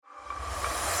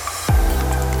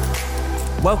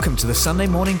Welcome to the Sunday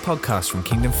morning podcast from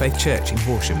Kingdom Faith Church in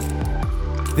Horsham.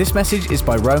 This message is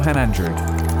by Rohan Andrew.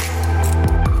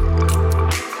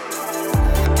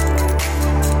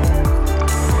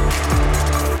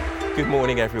 Good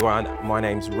morning, everyone. My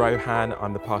name's Rohan.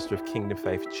 I'm the pastor of Kingdom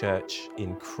Faith Church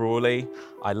in Crawley.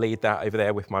 I lead that over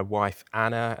there with my wife,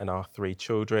 Anna, and our 3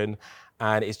 children.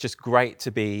 And it's just great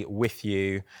to be with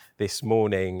you this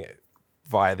morning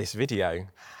via this video.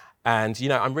 And, you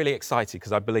know, I'm really excited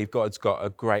because I believe God's got a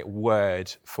great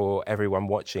word for everyone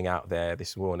watching out there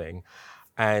this morning.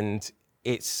 And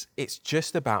it's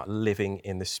just about living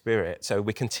in the Spirit. So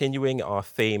we're continuing our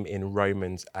theme in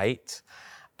Romans 8.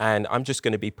 And I'm just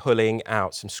going to be pulling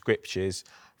out some scriptures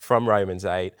from Romans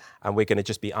 8, and we're going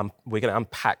to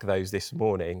unpack those this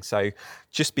morning. So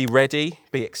just be ready,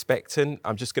 be expectant.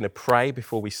 I'm just going to pray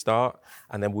before we start,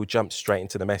 and then we'll jump straight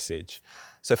into the message.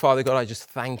 So Father God, I just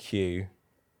thank you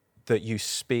that you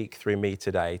speak through me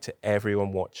today to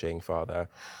everyone watching, Father.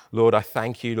 Lord, I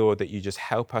thank you, Lord, that you just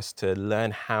help us to learn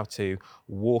how to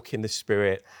walk in the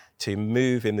Spirit, to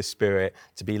move in the Spirit,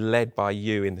 to be led by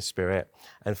you in the Spirit.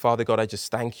 And Father God, I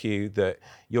just thank you that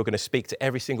you're going to speak to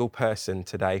every single person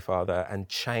today, Father, and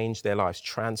change their lives,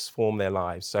 transform their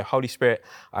lives. So Holy Spirit,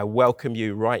 I welcome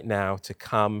you right now to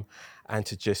come and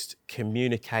to just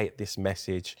communicate this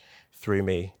message through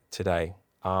me today.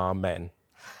 Amen.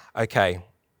 Okay.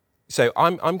 So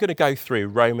I'm going to go through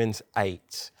Romans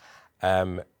 8,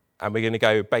 and we're going to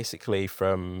go basically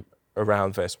from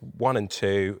around verse 1 and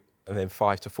 2, and then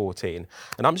 5 to 14.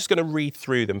 And I'm just going to read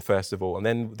through them first of all, and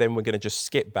then we're going to just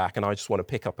skip back, and I just want to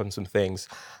pick up on some things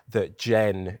that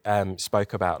Jen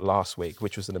spoke about last week,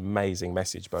 which was an amazing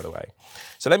message, by the way.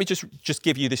 So let me just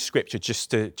give you this scripture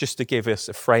just to give us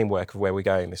a framework of where we're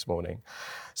going this morning.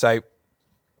 So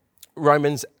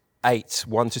Romans 8,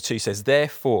 1 to 2 says,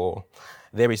 "Therefore,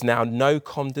 there is now no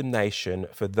condemnation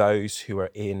for those who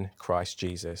are in Christ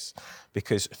Jesus,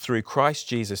 because through Christ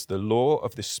Jesus, the law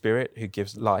of the Spirit who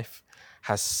gives life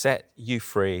has set you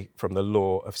free from the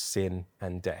law of sin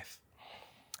and death."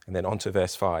 And then on to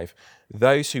verse 5.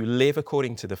 "Those who live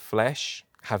according to the flesh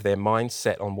have their minds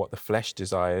set on what the flesh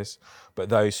desires, but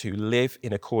those who live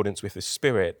in accordance with the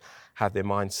Spirit have their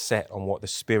minds set on what the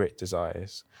Spirit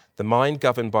desires. The mind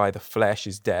governed by the flesh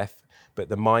is death, but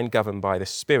the mind governed by the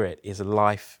Spirit is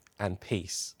life and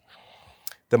peace.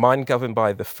 The mind governed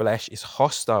by the flesh is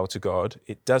hostile to God.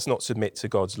 It does not submit to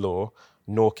God's law,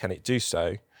 nor can it do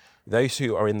so. Those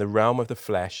who are in the realm of the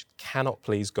flesh cannot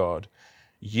please God.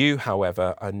 You,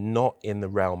 however, are not in the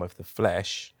realm of the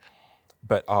flesh,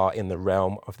 but are in the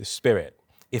realm of the Spirit,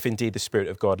 if indeed the Spirit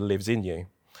of God lives in you.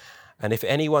 And if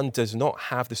anyone does not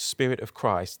have the Spirit of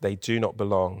Christ, they do not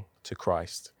belong to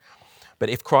Christ. But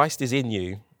if Christ is in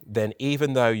you, then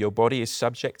even though your body is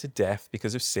subject to death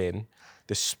because of sin,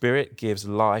 the Spirit gives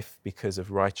life because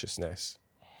of righteousness.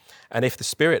 And if the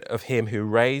Spirit of him who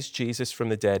raised Jesus from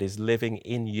the dead is living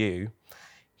in you,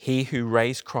 he who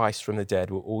raised Christ from the dead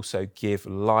will also give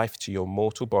life to your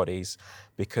mortal bodies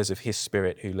because of his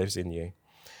Spirit who lives in you.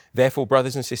 Therefore,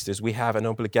 brothers and sisters, we have an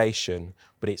obligation,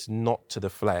 but it's not to the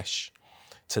flesh,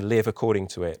 to live according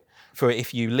to it. For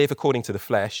if you live according to the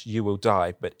flesh, you will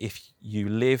die. But if you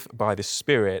live by the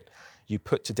Spirit, you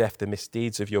put to death the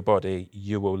misdeeds of your body,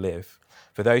 you will live.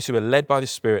 For those who are led by the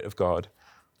Spirit of God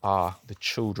are the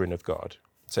children of God."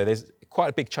 So there's quite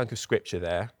a big chunk of scripture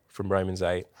there from Romans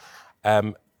 8.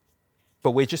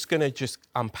 But we're just going to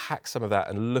unpack some of that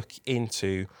and look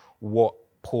into what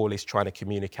Paul is trying to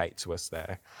communicate to us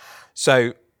there.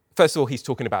 So first of all, he's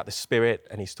talking about the Spirit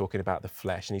and he's talking about the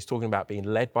flesh. And he's talking about being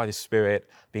led by the Spirit,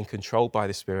 being controlled by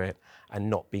the Spirit, and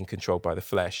not being controlled by the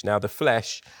flesh. Now, the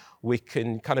flesh, we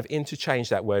can kind of interchange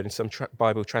that word, and some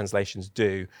Bible translations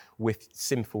do, with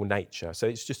sinful nature. So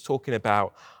it's just talking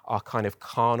about our kind of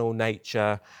carnal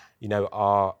nature, you know,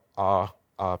 our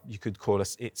you could call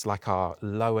us, it's like our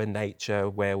lower nature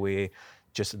where we're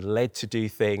just led to do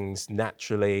things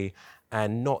naturally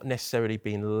and not necessarily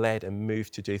being led and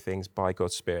moved to do things by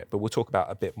God's Spirit. But we'll talk about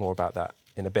a bit more about that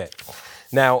in a bit.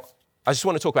 Now, I just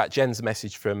want to talk about Jen's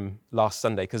message from last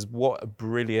Sunday, because what a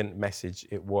brilliant message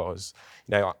it was.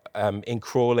 You know, in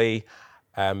Crawley,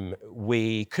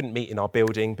 we couldn't meet in our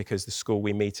building because the school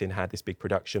we meet in had this big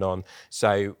production on.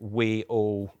 So we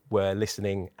all were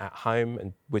listening at home,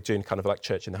 and we're doing kind of like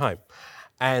church in the home.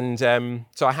 And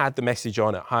so I had the message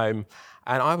on at home,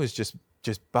 and I was just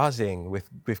buzzing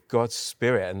with God's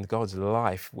Spirit and God's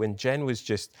life. When Jen was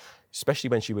especially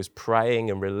when she was praying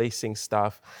and releasing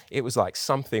stuff, it was like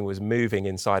something was moving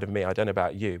inside of me. I don't know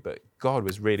about you, but God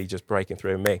was really just breaking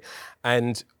through in me.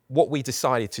 And what we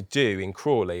decided to do in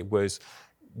Crawley was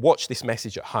watch this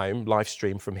message at home, live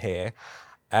stream from here,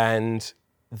 and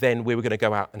then we were going to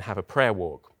go out and have a prayer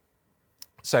walk.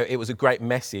 So it was a great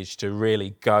message to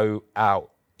really go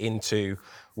out into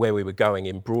where we were going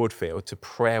in Broadfield to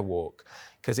prayer walk,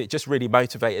 because it just really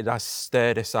motivated us,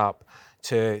 stirred us up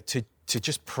to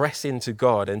just press into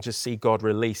God and just see God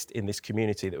released in this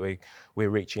community that we're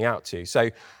reaching out to. So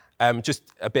just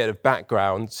a bit of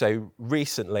background. So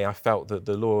recently I felt that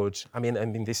the Lord, I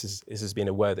mean, this has been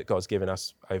a word that God's given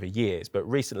us over years, but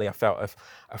recently I felt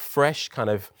a fresh kind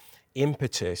of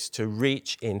impetus to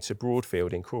reach into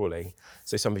Broadfield in Crawley.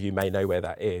 So some of you may know where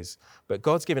that is, but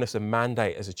God's given us a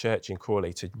mandate as a church in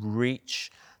Crawley to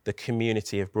reach the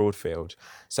community of Broadfield.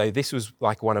 So this was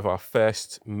like one of our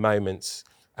first moments,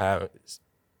 kind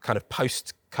of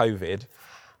post-COVID,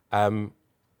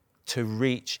 to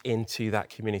reach into that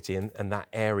community and that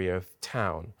area of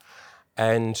town.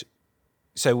 And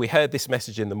so we heard this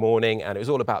message in the morning, and it was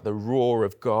all about the roar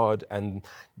of God and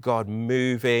God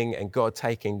moving and God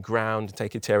taking ground,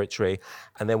 taking territory.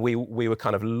 And then we were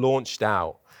kind of launched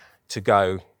out to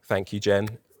go, thank you, Jen,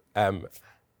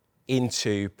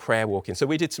 into prayer walking. So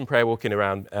we did some prayer walking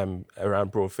around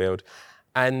Broadfield.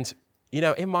 And, you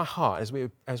know, in my heart,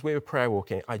 as we were prayer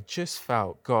walking, I just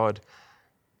felt God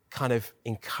kind of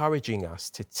encouraging us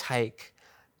to take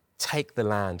the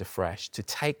land afresh, to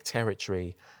take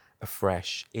territory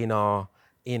afresh in our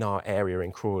area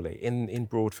in Crawley, in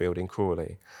Broadfield in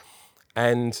Crawley.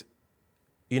 And,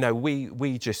 you know, we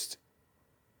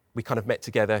kind of met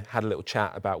together, had a little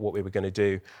chat about what we were going to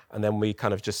do, and then we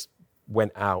kind of just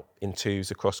went out in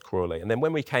twos across Crawley. And then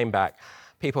when we came back,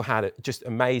 people had just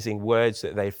amazing words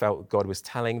that they felt God was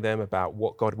telling them about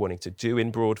what God wanted to do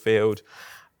in Broadfield.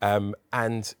 And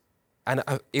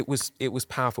it was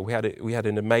powerful. We had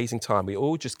an amazing time. We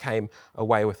all just came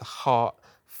away with a heart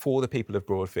for the people of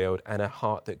Broadfield and a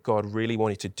heart that God really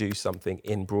wanted to do something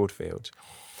in Broadfield.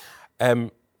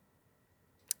 And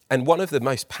one of the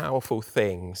most powerful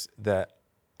things that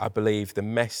I believe the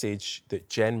message that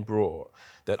Jen brought,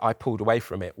 that I pulled away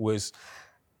from it, was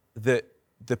that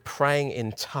the praying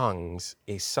in tongues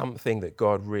is something that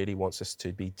God really wants us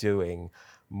to be doing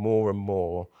more and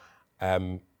more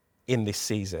in this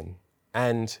season.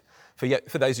 And for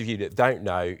those of you that don't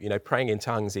know, you know, praying in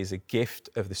tongues is a gift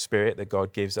of the Spirit that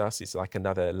God gives us. It's like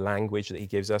another language that He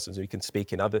gives us, and so we can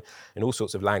speak in all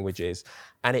sorts of languages.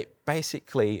 And it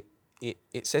basically,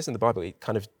 it says in the Bible, it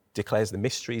kind of declares the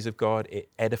mysteries of God. It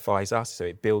edifies us, so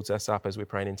it builds us up as we're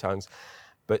praying in tongues.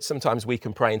 But sometimes we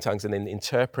can pray in tongues and then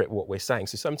interpret what we're saying.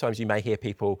 So sometimes you may hear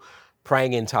people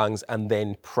praying in tongues and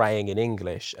then praying in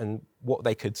English. And what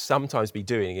they could sometimes be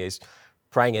doing is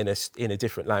praying in a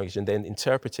different language and then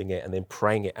interpreting it and then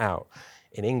praying it out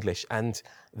in English. And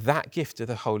that gift of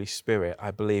the Holy Spirit,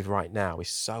 I believe right now, is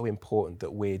so important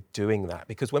that we're doing that,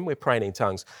 because when we're praying in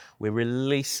tongues, we're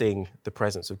releasing the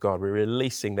presence of God. We're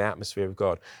releasing the atmosphere of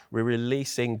God. We're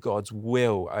releasing God's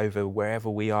will over wherever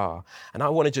we are. And I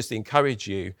want to just encourage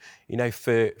you, you know,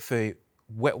 for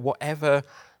whatever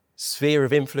sphere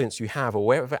of influence you have or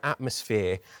wherever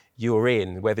atmosphere you're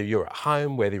in, whether you're at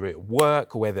home, whether you're at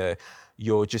work, whether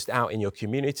you're just out in your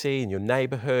community, in your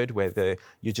neighborhood, whether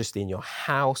you're just in your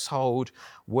household,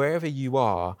 wherever you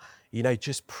are, you know,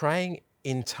 just praying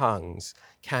in tongues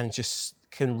can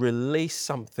release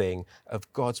something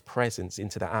of God's presence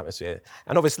into that atmosphere.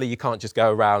 And obviously you can't just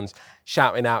go around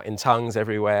shouting out in tongues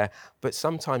everywhere, but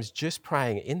sometimes just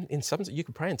praying in some, you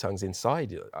can pray in tongues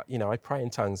inside. You know, I pray in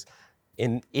tongues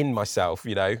in myself,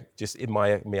 you know, just in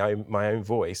my own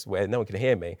voice where no one can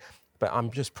hear me. But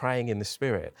I'm just praying in the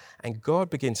Spirit, and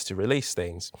God begins to release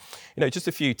things. You know, just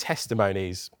a few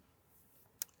testimonies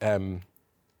of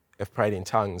praying in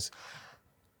tongues.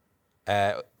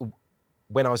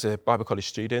 When I was a Bible college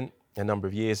student a number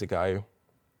of years ago,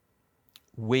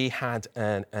 we had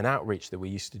an outreach that we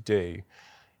used to do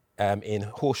in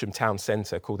Horsham Town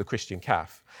Centre called the Christian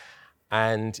Cafe.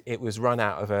 And it was run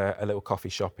out of a little coffee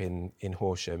shop in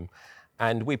Horsham.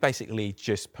 And we basically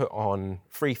just put on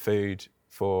free food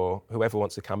for whoever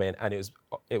wants to come in, and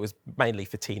it was mainly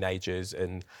for teenagers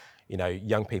and, you know,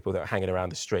 young people that were hanging around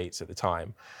the streets at the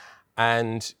time.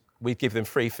 And we'd give them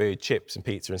free food, chips and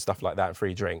pizza and stuff like that, and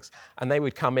free drinks. And they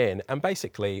would come in, and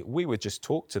basically we would just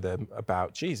talk to them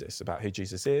about Jesus, about who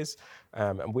Jesus is,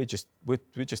 and we'd just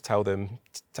tell them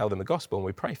the gospel, and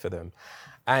we'd pray for them.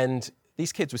 And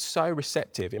these kids were so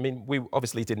receptive. I mean, we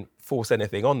obviously didn't force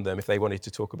anything on them. If they wanted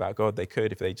to talk about God, they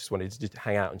could. If they just wanted to just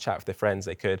hang out and chat with their friends,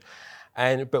 they could.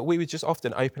 But we would just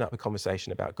often open up a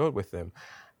conversation about God with them.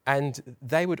 And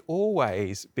they would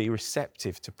always be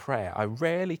receptive to prayer. I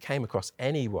rarely came across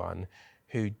anyone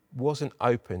who wasn't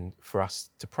open for us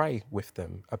to pray with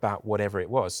them about whatever it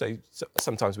was. So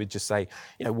sometimes we'd just say,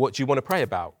 what do you want to pray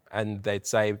about? And they'd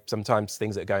say sometimes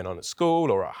things that are going on at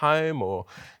school or at home or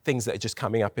things that are just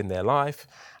coming up in their life.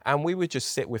 And we would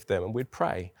just sit with them and we'd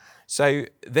pray. So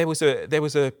there was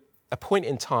a point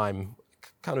in time,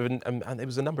 and it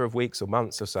was a number of weeks or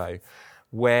months or so,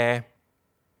 where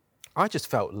I just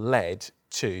felt led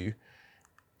to,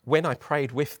 when I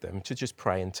prayed with them, to just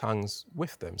pray in tongues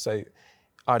with them. So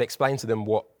I'd explain to them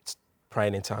what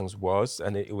praying in tongues was,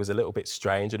 and it was a little bit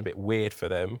strange and a bit weird for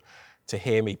them to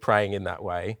hear me praying in that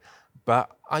way. But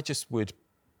I just would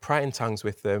pray in tongues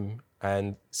with them,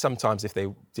 and sometimes if they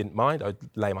didn't mind, I'd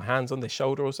lay my hands on their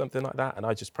shoulder or something like that, and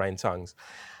I'd just pray in tongues,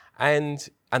 and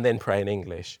then pray in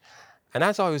English. And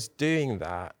as I was doing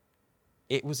that,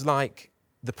 it was like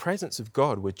the presence of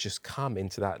God would just come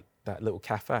into that little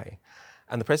cafe,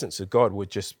 and the presence of God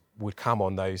would come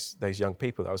on those young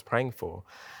people that I was praying for.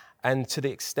 And to the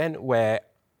extent where,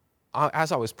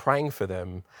 as I was praying for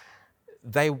them,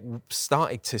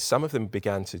 some of them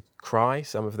began to cry,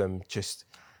 some of them just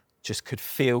could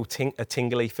feel a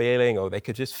tingly feeling, or they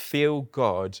could just feel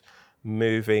God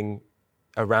moving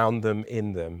around them,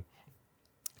 in them.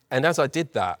 And as I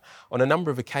did that, on a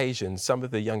number of occasions, some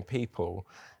of the young people,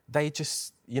 they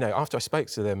just, after I spoke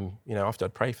to them, after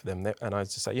I'd pray for them, and I'd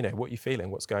just say, what are you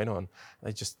feeling? What's going on?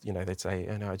 They just, they'd say,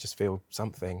 I just feel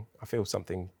something. I feel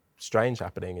something strange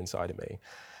happening inside of me.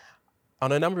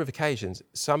 On a number of occasions,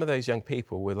 some of those young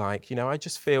people were like, I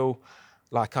just feel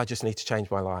like I just need to change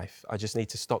my life. I just need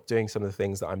to stop doing some of the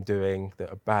things that I'm doing that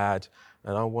are bad,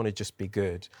 and I want to just be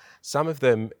good. Some of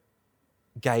them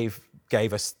gave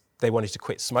us, they wanted to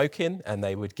quit smoking, and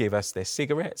they would give us their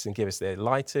cigarettes and give us their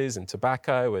lighters and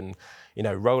tobacco and,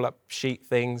 roll-up sheet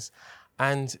things.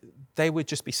 And they would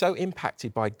just be so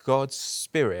impacted by God's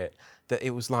Spirit that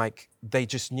it was like they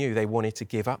just knew they wanted to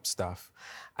give up stuff.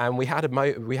 And I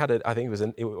think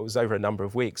it was over a number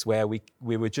of weeks where we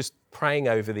were just praying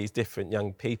over these different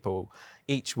young people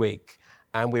each week,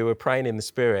 and we were praying in the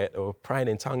Spirit or praying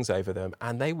in tongues over them,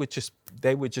 and they would just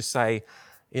say,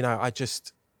 I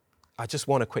just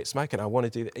want to quit smoking. I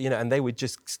want to do, and they would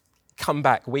just come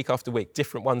back week after week,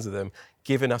 different ones of them,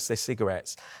 giving us their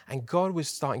cigarettes. And God was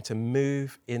starting to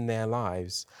move in their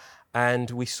lives.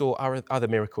 And we saw other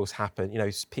miracles happen,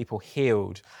 people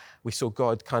healed. We saw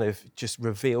God kind of just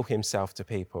reveal himself to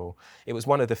people. It was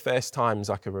one of the first times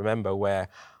I can remember where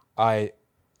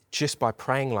just by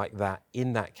praying like that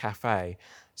in that cafe,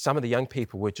 some of the young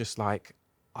people were just like,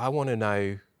 I want to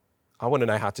know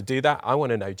how to do that. I want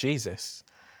to know Jesus.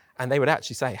 And they would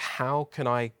actually say, how can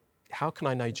I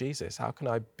know Jesus? How can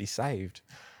I be saved?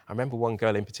 I remember one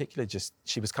girl in particular,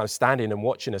 she was kind of standing and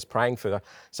watching us praying for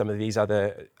some of these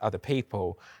other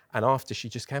people. And after, she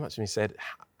just came up to me and said,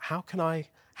 how can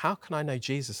I know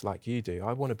Jesus like you do?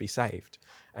 I want to be saved.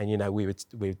 And, we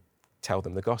would tell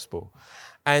them the gospel.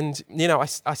 And, I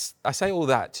say all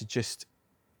that to just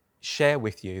share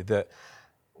with you that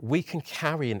we can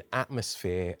carry an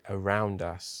atmosphere around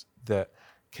us that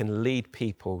can lead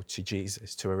people to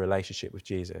Jesus, to a relationship with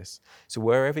Jesus. So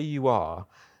wherever you are,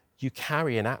 you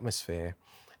carry an atmosphere.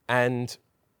 And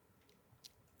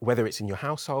whether it's in your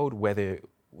household, whether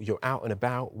you're out and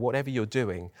about, whatever you're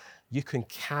doing, you can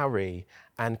carry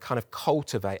and kind of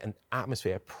cultivate an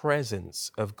atmosphere, a presence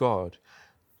of God,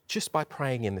 just by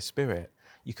praying in the Spirit.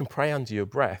 You can pray under your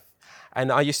breath.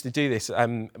 And I used to do this.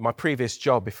 My previous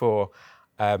job before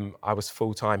I was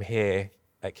full-time here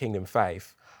at Kingdom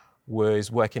Faith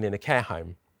was working in a care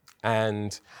home.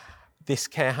 And this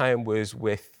care home was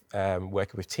working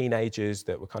with teenagers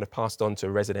that were kind of passed on to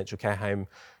a residential care home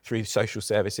through social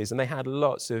services. And they had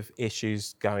lots of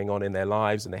issues going on in their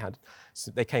lives, and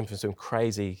they came from some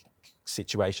crazy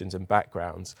situations and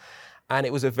backgrounds. And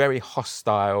it was a very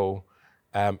hostile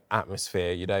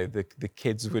atmosphere. The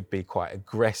kids would be quite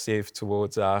aggressive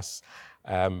towards us.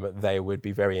 They would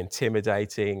be very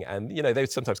intimidating, and they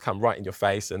would sometimes come right in your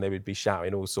face, and they would be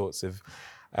shouting all sorts of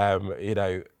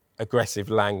aggressive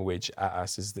language at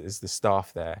us as the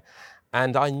staff there.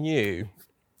 And I knew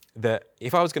that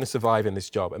if I was going to survive in this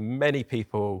job, and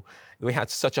we had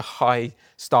such a high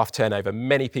staff turnover,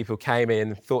 many people came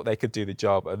in, thought they could do the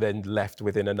job, and then left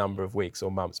within a number of weeks or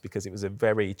months, because it was a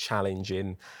very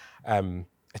challenging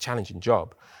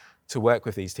job to work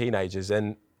with these teenagers.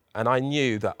 And I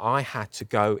knew that I had to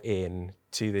go in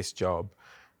to this job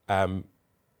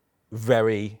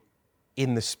very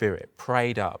in the Spirit,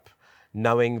 prayed up,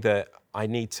 knowing that I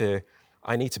need to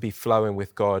be flowing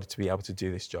with God to be able to do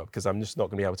this job, because I'm just not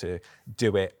going to be able to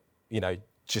do it,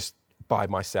 just by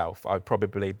myself. I'd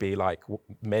probably be like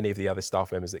many of the other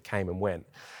staff members that came and went.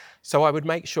 So I would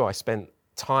make sure I spent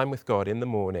time with God in the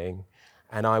morning,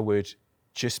 and I would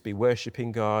just be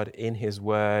worshiping God in his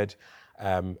word,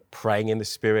 praying in the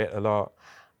Spirit a lot.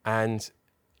 And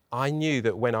I knew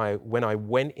that when I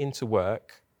went into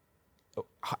work,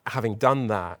 having done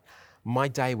that, my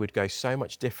day would go so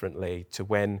much differently to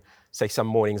when, say, some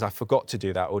mornings I forgot to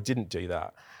do that or didn't do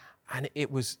that. And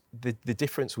it was, the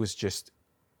difference was just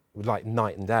like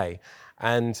night and day.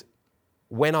 And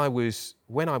when I was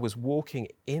walking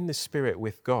in the Spirit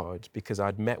with God, because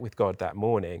I'd met with God that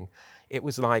morning, it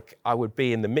was like I would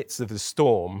be in the midst of the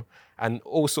storm and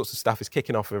all sorts of stuff is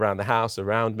kicking off around the house,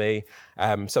 around me.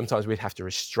 Sometimes we'd have to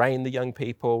restrain the young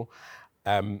people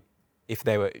if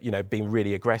they were, being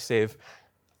really aggressive.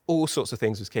 All sorts of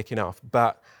things was kicking off.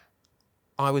 But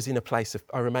I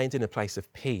remained in a place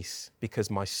of peace because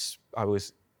I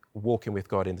was walking with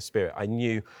God in the Spirit. I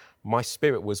knew my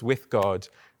spirit was with God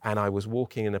and I was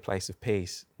walking in a place of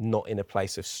peace, not in a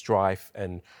place of strife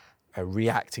and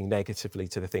reacting negatively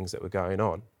to the things that were going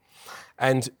on.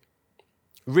 And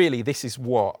really, this is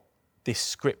what this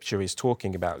scripture is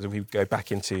talking about. If we go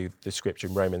back into the scripture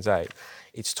in Romans 8,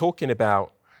 it's talking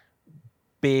about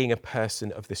being a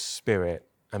person of the Spirit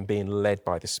and being led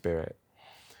by the Spirit.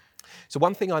 So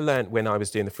one thing I learned when I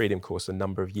was doing the Freedom course a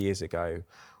number of years ago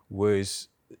was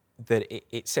that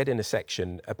it said in a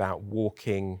section about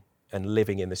walking and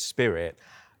living in the Spirit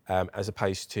as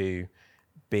opposed to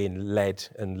being led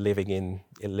and living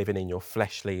in your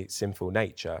fleshly, sinful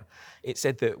nature. It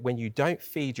said that when you don't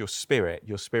feed your spirit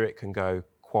can go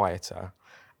quieter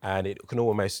and it can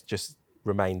almost just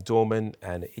remain dormant,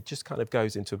 and it just kind of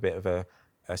goes into a bit of a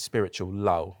spiritual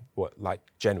lull, like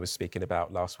Jen was speaking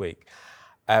about last week.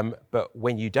 But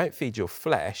when you don't feed your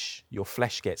flesh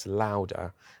gets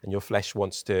louder and your flesh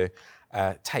wants to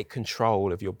take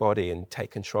control of your body and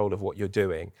take control of what you're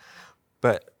doing.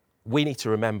 But we need to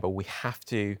remember we have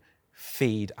to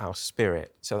feed our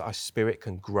spirit so that our spirit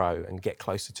can grow and get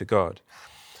closer to God.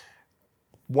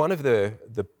 One of the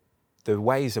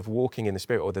ways of walking in the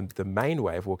Spirit, or the main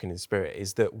way of walking in the Spirit,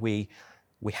 is that we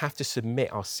have to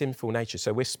submit our sinful nature.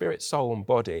 So we're spirit, soul, and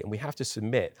body, and we have to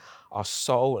submit our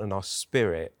soul and our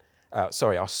spirit, our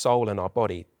soul and our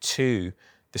body to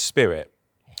the Spirit.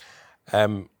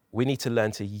 We need to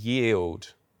learn to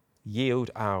yield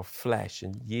our flesh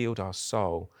and yield our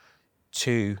soul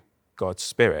to God's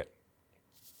Spirit.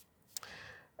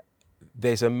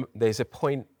 There's a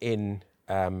point in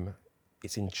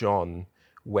it's in John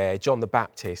where John the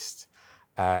Baptist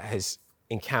has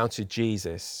encountered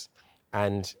Jesus.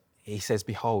 And he says,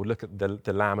 "Behold, look at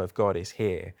the Lamb of God is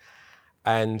here."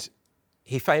 And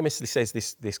he famously says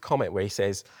this comment where he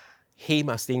says, "He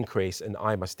must increase and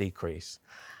I must decrease."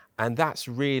 And that's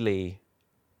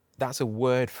a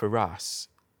word for us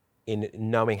in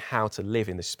knowing how to live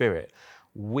in the Spirit.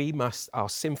 Our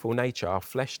sinful nature, our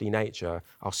fleshly nature,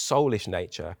 our soulish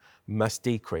nature must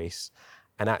decrease.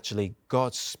 And actually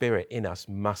God's Spirit in us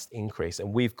must increase.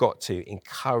 And we've got to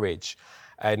encourage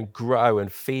and grow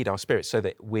and feed our spirit so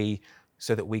that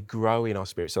we grow in our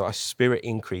spirit, so our spirit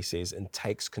increases and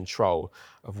takes control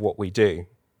of what we do.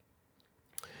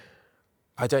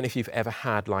 I don't know if you've ever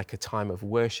had like a time of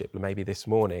worship, maybe this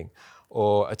morning,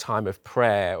 or a time of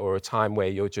prayer, or a time where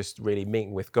you're just really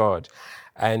meeting with God,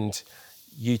 and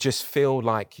you just feel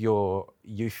like you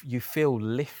feel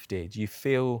lifted, you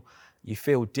feel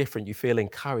different, you feel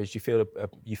encouraged, you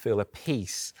feel a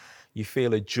peace, you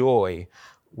feel a joy,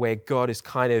 where God is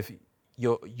kind of,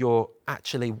 you're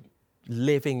actually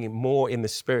living more in the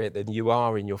Spirit than you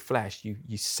are in your flesh.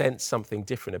 You sense something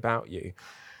different about you.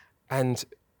 And,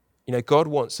 God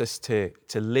wants us to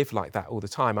live like that all the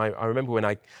time. I remember when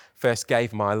I first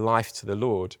gave my life to the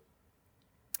Lord,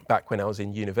 back when I was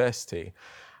in university,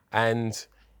 and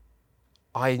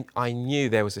I knew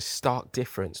there was a stark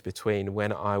difference between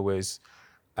when I was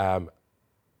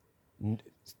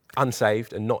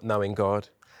unsaved and not knowing God,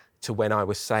 to when I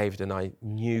was saved and I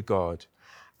knew God.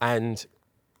 And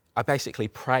I basically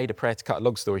prayed a prayer, to cut a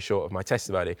long story short of my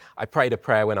testimony. I prayed a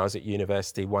prayer when I was at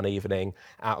university one evening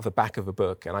out of the back of a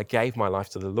book, and I gave my life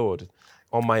to the Lord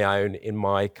on my own in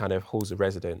my kind of halls of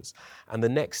residence. And the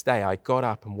next day I got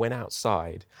up and went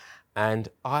outside, and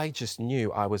I just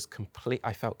knew I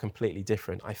felt completely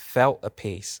different. I felt a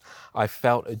peace. I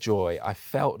felt a joy. I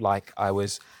felt like I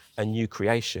was a new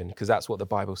creation, because that's what the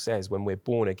Bible says. When we're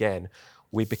born again,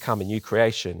 we become a new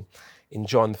creation. In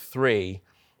John 3,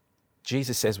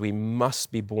 Jesus says we must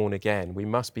be born again. We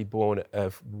must be born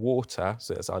of water,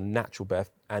 so that's our natural birth,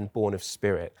 and born of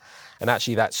Spirit. And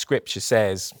actually that scripture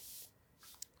says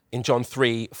In John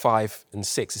 3, 5 and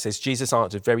 6, it says, Jesus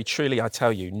answered, very truly I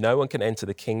tell you, no one can enter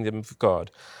the kingdom of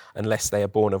God unless they are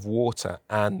born of water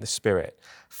and the Spirit.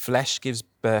 Flesh gives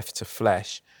birth to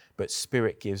flesh, but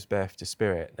Spirit gives birth to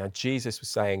spirit. Now, Jesus was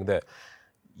saying that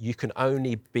you can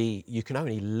only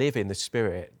live in the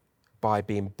Spirit by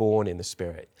being born in the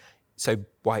Spirit. So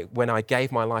when I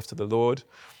gave my life to the Lord,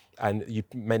 and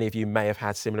many of you may have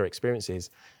had similar experiences,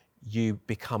 you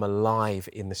become alive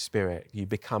in the Spirit. You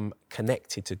become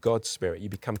connected to God's Spirit. You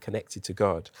become connected to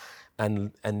God.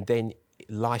 And then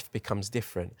life becomes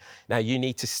different. Now, you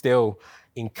need to still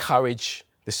encourage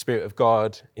the Spirit of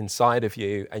God inside of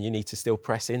you, and you need to still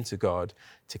press into God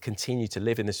to continue to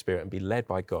live in the Spirit and be led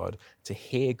by God, to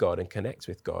hear God and connect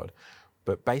with God.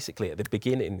 But basically, at the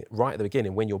beginning, right at the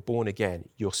beginning, when you're born again,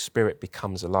 your spirit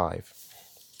becomes alive.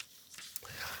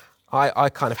 I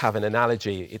kind of have an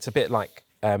analogy. It's a bit like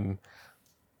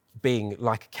being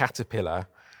like a caterpillar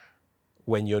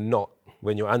when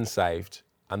you're unsaved,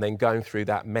 and then going through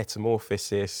that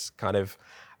metamorphosis kind of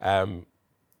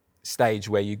stage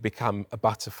where you become a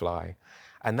butterfly.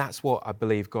 And that's what I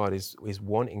believe God is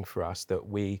wanting for us, that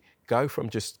we go from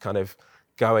just kind of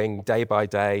going day by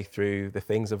day through the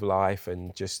things of life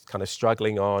and just kind of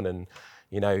struggling on and,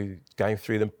 going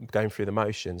through the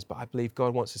motions. But I believe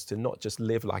God wants us to not just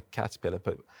live like a caterpillar,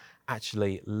 but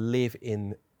actually live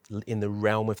in the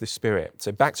realm of the Spirit.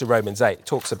 So back to Romans 8, it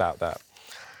talks about that.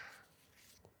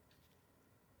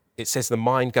 It says the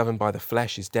mind governed by the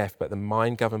flesh is death, but the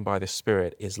mind governed by the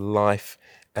Spirit is life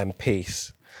and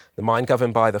peace. The mind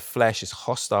governed by the flesh is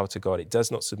hostile to God. It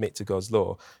does not submit to God's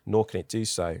law, nor can it do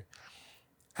so.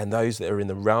 And those that are in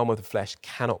the realm of the flesh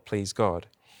cannot please God.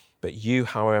 But you,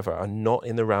 however, are not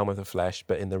in the realm of the flesh,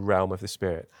 but in the realm of the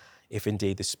Spirit, if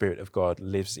indeed the Spirit of God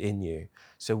lives in you.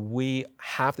 So we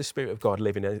have the Spirit of God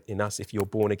living in us if you're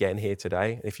born again here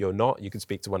today. If you're not, you can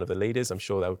speak to one of the leaders. I'm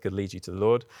sure that could lead you to the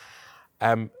Lord.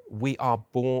 We are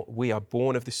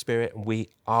born of the Spirit, and we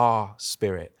are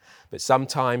Spirit. But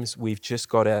sometimes we've just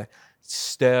got to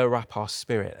stir up our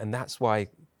spirit. And that's why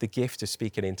the gift of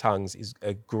speaking in tongues is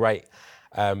a great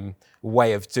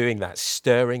way of doing that,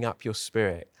 stirring up your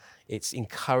spirit. It's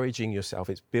encouraging yourself.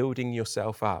 It's building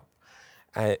yourself up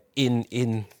in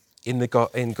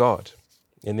God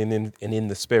and in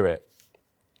the Spirit.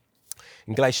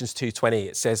 In Galatians 2:20,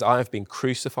 it says, I have been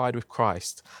crucified with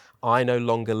Christ. I no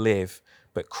longer live,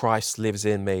 but Christ lives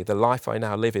in me. The life I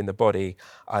now live in the body,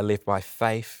 I live by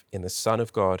faith in the Son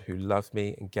of God who loved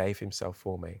me and gave himself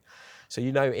for me. So,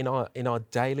 in our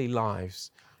daily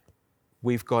lives,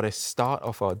 we've got to start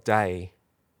off our day,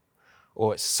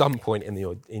 or at some point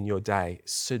in your day,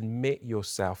 submit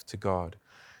yourself to God.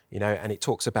 And it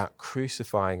talks about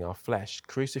crucifying our flesh,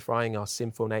 crucifying our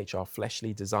sinful nature, our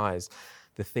fleshly desires,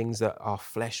 the things that our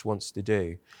flesh wants to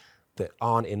do that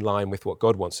aren't in line with what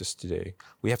God wants us to do.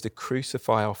 We have to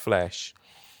crucify our flesh,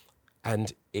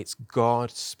 and it's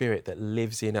God's Spirit that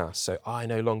lives in us. So I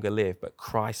no longer live, but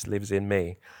Christ lives in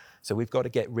me. So we've got to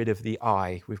get rid of the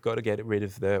I. We've got to get rid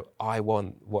of the I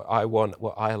want, what I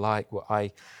like, what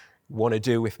I want to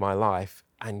do with my life,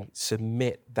 and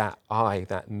submit that I,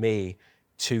 that me,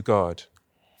 to God.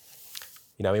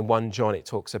 In 1 John, it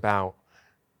talks about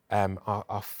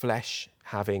our flesh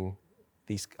having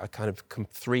these kind of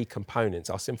three components,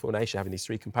 our sinful nature having these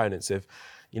three components of,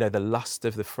 the lust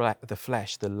of the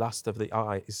flesh, the lust of the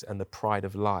eyes, and the pride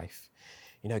of life.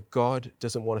 God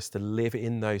doesn't want us to live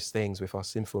in those things with our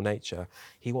sinful nature.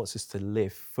 He wants us to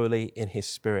live fully in his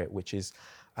Spirit, which is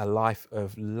a life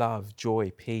of love, joy,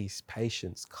 peace,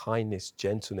 patience, kindness,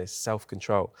 gentleness,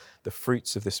 self-control, the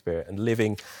fruits of the Spirit, and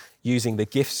living using the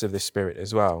gifts of the Spirit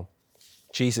as well.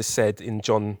 Jesus said in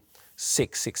John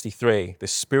 6:63, the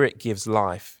Spirit gives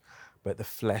life, but the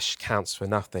flesh counts for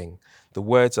nothing. The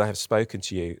words I have spoken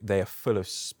to you, they are full of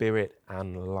spirit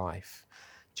and life.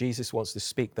 Jesus wants to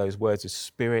speak those words of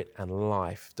spirit and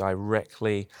life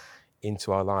directly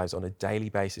into our lives on a daily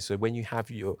basis. So when you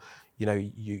have you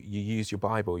use your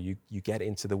Bible, you get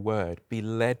into the Word, be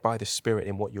led by the Spirit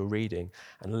in what you're reading,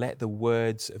 and let the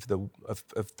words of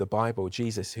the Bible,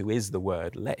 Jesus, who is the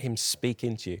Word, let him speak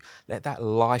into you. Let that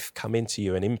life come into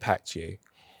you and impact you.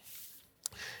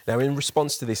 Now, in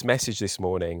response to this message this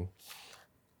morning,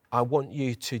 I want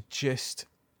you to just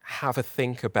have a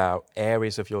think about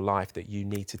areas of your life that you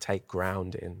need to take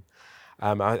ground in.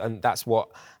 And that's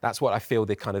what I feel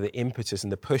the kind of the impetus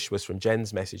and the push was from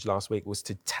Jen's message last week, was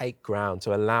to take ground,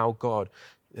 to allow God's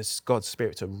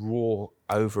Spirit to roar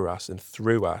over us and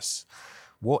through us.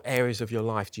 What areas of your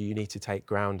life do you need to take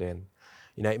ground in?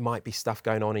 It might be stuff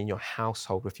going on in your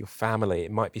household with your family.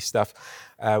 It might be stuff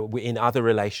in other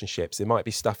relationships. It might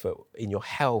be stuff in your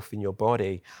health, in your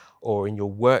body, or in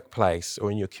your workplace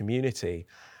or in your community,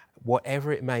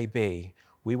 whatever it may be,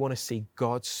 we want to see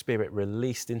God's Spirit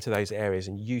released into those areas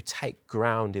and you take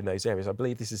ground in those areas. I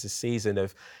believe this is a season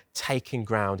of taking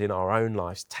ground in our own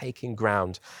lives, taking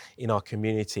ground in our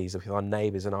communities, with our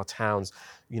neighbours and our towns,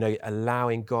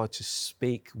 allowing God to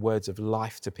speak words of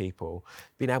life to people,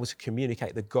 being able to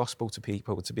communicate the gospel to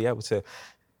people, to be able to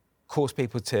cause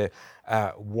people to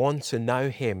want to know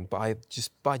him by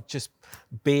just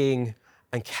being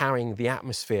and carrying the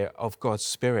atmosphere of God's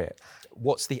Spirit.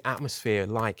 What's the atmosphere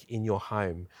like in your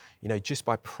home? Just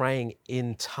by praying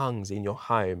in tongues in your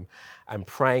home and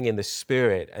praying in the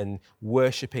Spirit and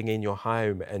worshiping in your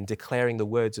home and declaring the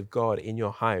words of God in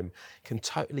your home can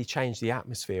totally change the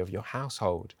atmosphere of your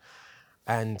household.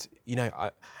 And,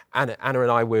 Anna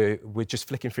and I were just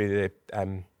flicking through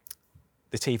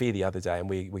the TV the other day, and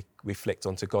we flicked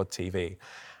onto God TV.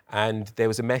 And there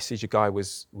was a message a guy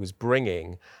was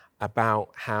bringing about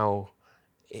how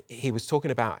he was talking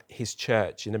about his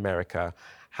church in America,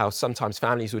 how sometimes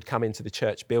families would come into the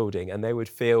church building and they would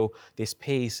feel this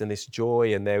peace and this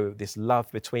joy and this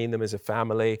love between them as a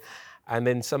family. And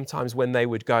then sometimes when they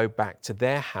would go back to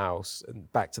their house and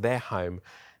back to their home,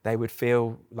 they would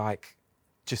feel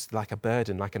just like a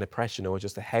burden, like an oppression or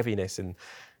just a heaviness. And,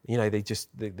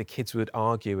 the kids would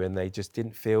argue and they just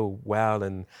didn't feel well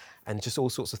and just all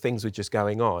sorts of things were just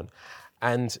going on.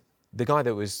 And the guy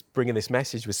that was bringing this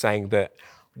message was saying that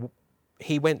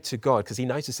he went to God because he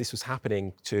noticed this was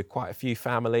happening to quite a few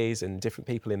families and different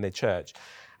people in their church.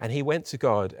 And he went to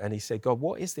God and he said, God,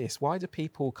 what is this? Why do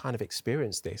people kind of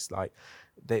experience this? Like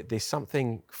there's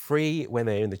something free when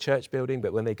they're in the church building,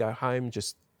 but when they go home,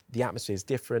 just the atmosphere is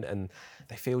different and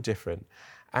they feel different.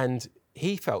 And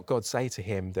he felt God say to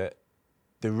him that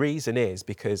the reason is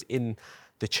because in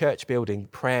the church building,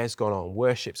 prayer's gone on,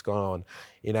 worship's gone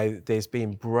on. There's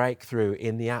been breakthrough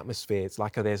in the atmosphere. It's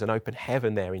like there's an open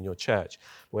heaven there in your church.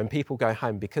 When people go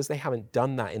home, because they haven't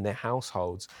done that in their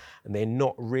households and they're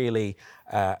not really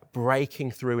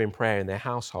breaking through in prayer in their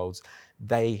households,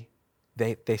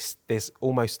 there's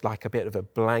almost like a bit of a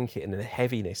blanket and a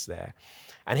heaviness there.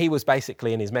 And he was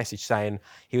basically in his message saying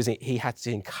he had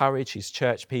to encourage his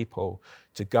church people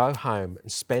to go home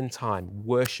and spend time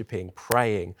worshiping,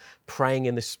 praying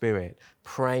in the Spirit,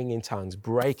 praying in tongues,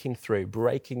 breaking through,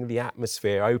 breaking the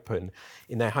atmosphere open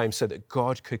in their home so that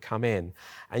God could come in.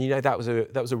 And that was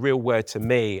a real word to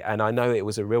me, and I know it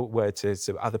was a real word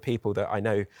to other people that I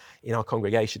know in our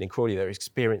congregation in Crawley that are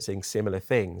experiencing similar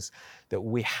things. That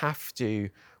we have to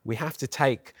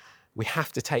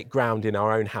take ground in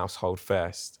our own household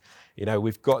first.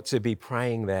 We've got to be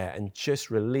praying there and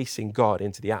just releasing God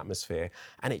into the atmosphere.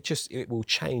 And it will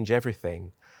change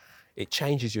everything. It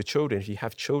changes your children. If you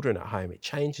have children at home, it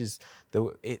changes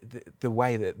the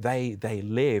way that they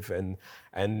live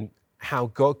and how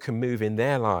God can move in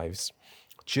their lives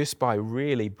just by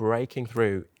really breaking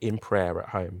through in prayer at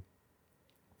home.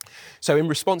 So in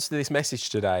response to this message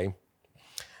today,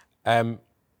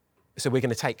 so we're going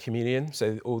to take communion.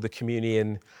 So all the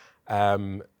communion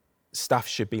stuff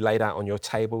should be laid out on your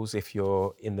tables if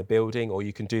you're in the building, or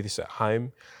you can do this at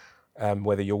home,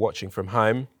 whether you're watching from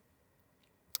home.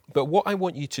 But what I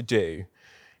want you to do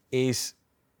is,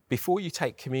 before you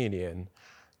take communion,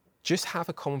 just have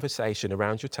a conversation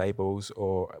around your tables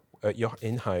or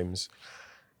in homes,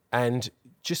 and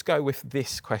just go with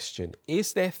this question.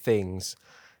 Is there things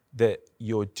that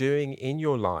you're doing in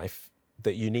your life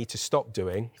that you need to stop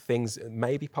doing, things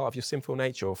maybe part of your sinful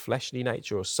nature or fleshly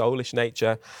nature or soulish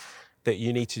nature that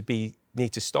you need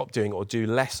to stop doing or do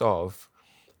less of,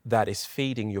 that is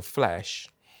feeding your flesh?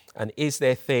 And is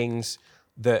there things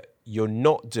that you're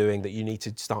not doing that you need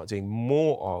to start doing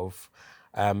more of,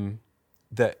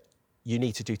 that you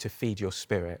need to do to feed your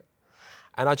spirit?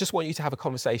 And I just want you to have a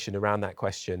conversation around that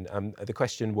question. The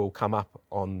question will come up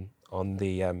on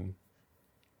the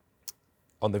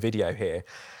video here.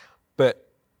 But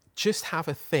just have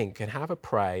a think and have a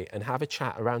pray and have a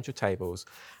chat around your tables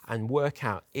and work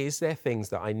out, is there things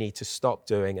that I need to stop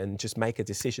doing, and just make a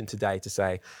decision today to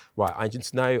say, right, I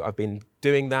just know I've been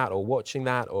doing that or watching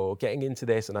that or getting into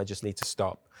this and I just need to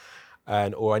stop.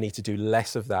 Or I need to do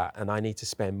less of that and I need to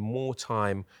spend more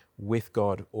time with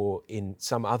God or in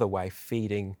some other way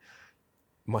feeding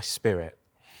my spirit.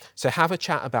 So have a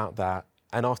chat about that.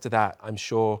 And after that, I'm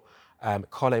sure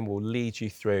Colin will lead you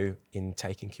through in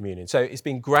taking communion. So it's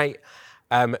been great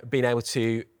being able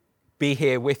to be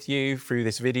here with you through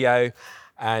this video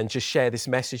and just share this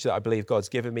message that I believe God's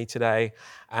given me today.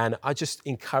 And I just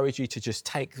encourage you to just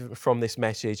take from this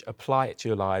message, apply it to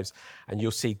your lives, and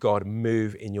you'll see God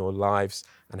move in your lives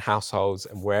and households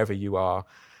and wherever you are.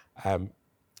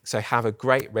 So have a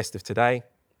great rest of today.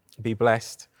 Be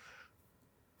blessed.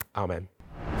 Amen.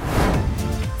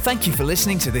 Thank you for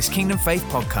listening to this Kingdom Faith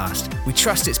podcast. We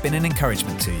trust it's been an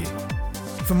encouragement to you.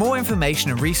 For more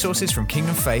information and resources from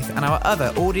Kingdom Faith and our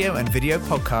other audio and video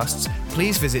podcasts,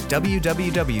 please visit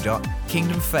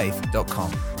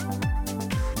www.kingdomfaith.com.